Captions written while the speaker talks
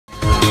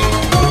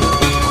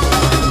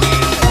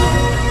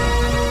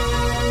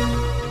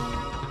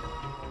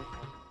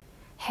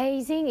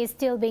Hazing is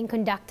still being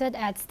conducted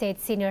at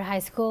State Senior High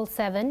School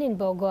 7 in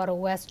Bogor,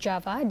 West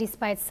Java,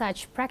 despite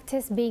such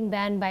practice being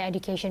banned by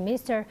Education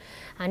Minister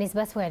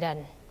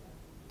Baswedan.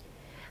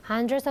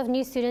 Hundreds of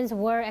new students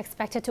were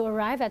expected to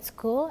arrive at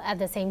school at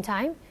the same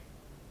time,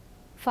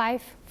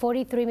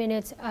 5:43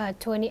 minutes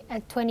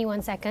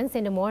 21 seconds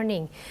in the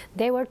morning.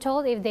 They were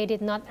told if they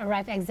did not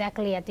arrive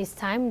exactly at this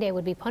time, they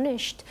would be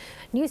punished.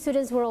 New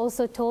students were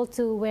also told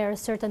to wear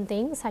certain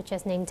things, such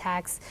as name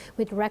tags,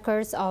 with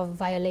records of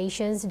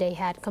violations they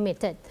had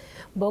committed.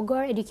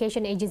 Bogor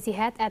Education Agency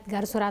head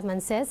Edgar Suratman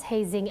says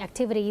hazing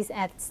activities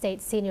at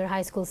State Senior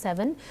High School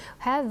 7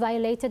 have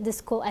violated the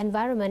school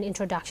environment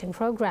introduction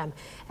program.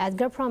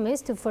 Edgar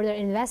promised to further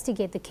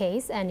investigate the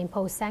case and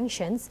impose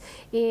sanctions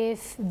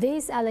if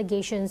these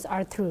allegations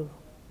are true.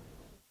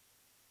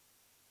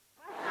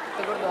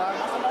 Tegur doang.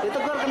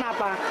 Ditegur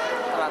kenapa?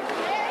 Telat.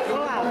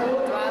 Telat.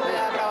 Telat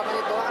ya berapa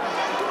menit doang.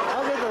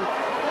 Oh gitu.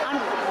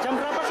 Jam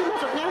berapa sih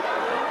masuknya?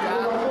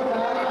 Jam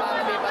 5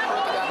 lebih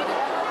 43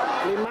 menit.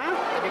 5?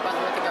 Lebih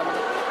 43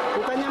 menit.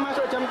 Bukannya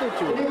masuk jam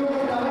 7?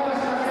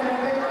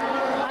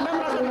 Anda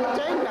merasa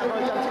dikerjain nggak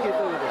kalau jam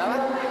segitu? Apa?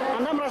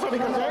 Anda merasa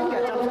dikerjain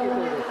nggak jam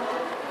segitu?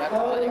 Ya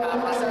kalau di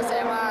kelas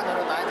saya mah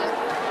nurut aja.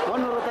 Oh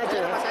nurut aja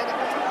ya? Kelas aja.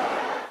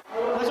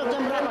 Masuk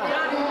jam berapa?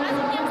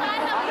 Masuk jam 6.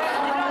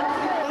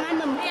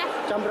 Iya.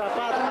 Jam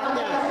berapa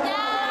tepatnya?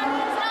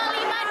 Jam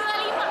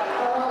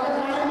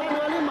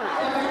 5.25.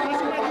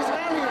 Masih pagi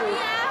sekali.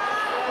 Iya.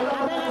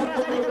 Anda nggak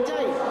merasa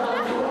dikerjain?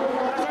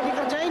 Merasa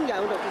dikerjain nggak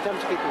untuk jam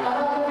segitu?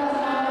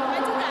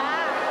 Enggak juga.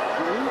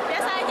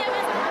 Biasa aja,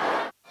 biasa.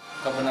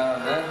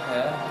 Kebenarannya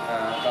ya,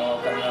 kalau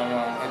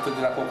memang itu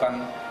dilakukan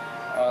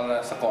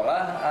oleh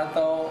sekolah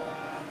atau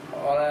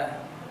oleh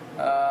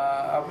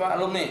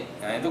alumni,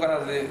 nah itu kan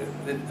harus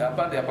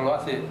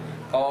dievaluasi.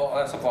 Kalau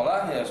oleh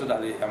sekolah ya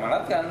sudah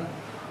diamanatkan.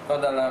 Kalau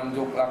dalam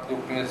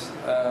juknis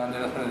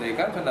dinas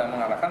pendidikan sudah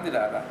mengarahkan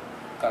tidak ada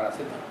ke arah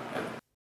situ.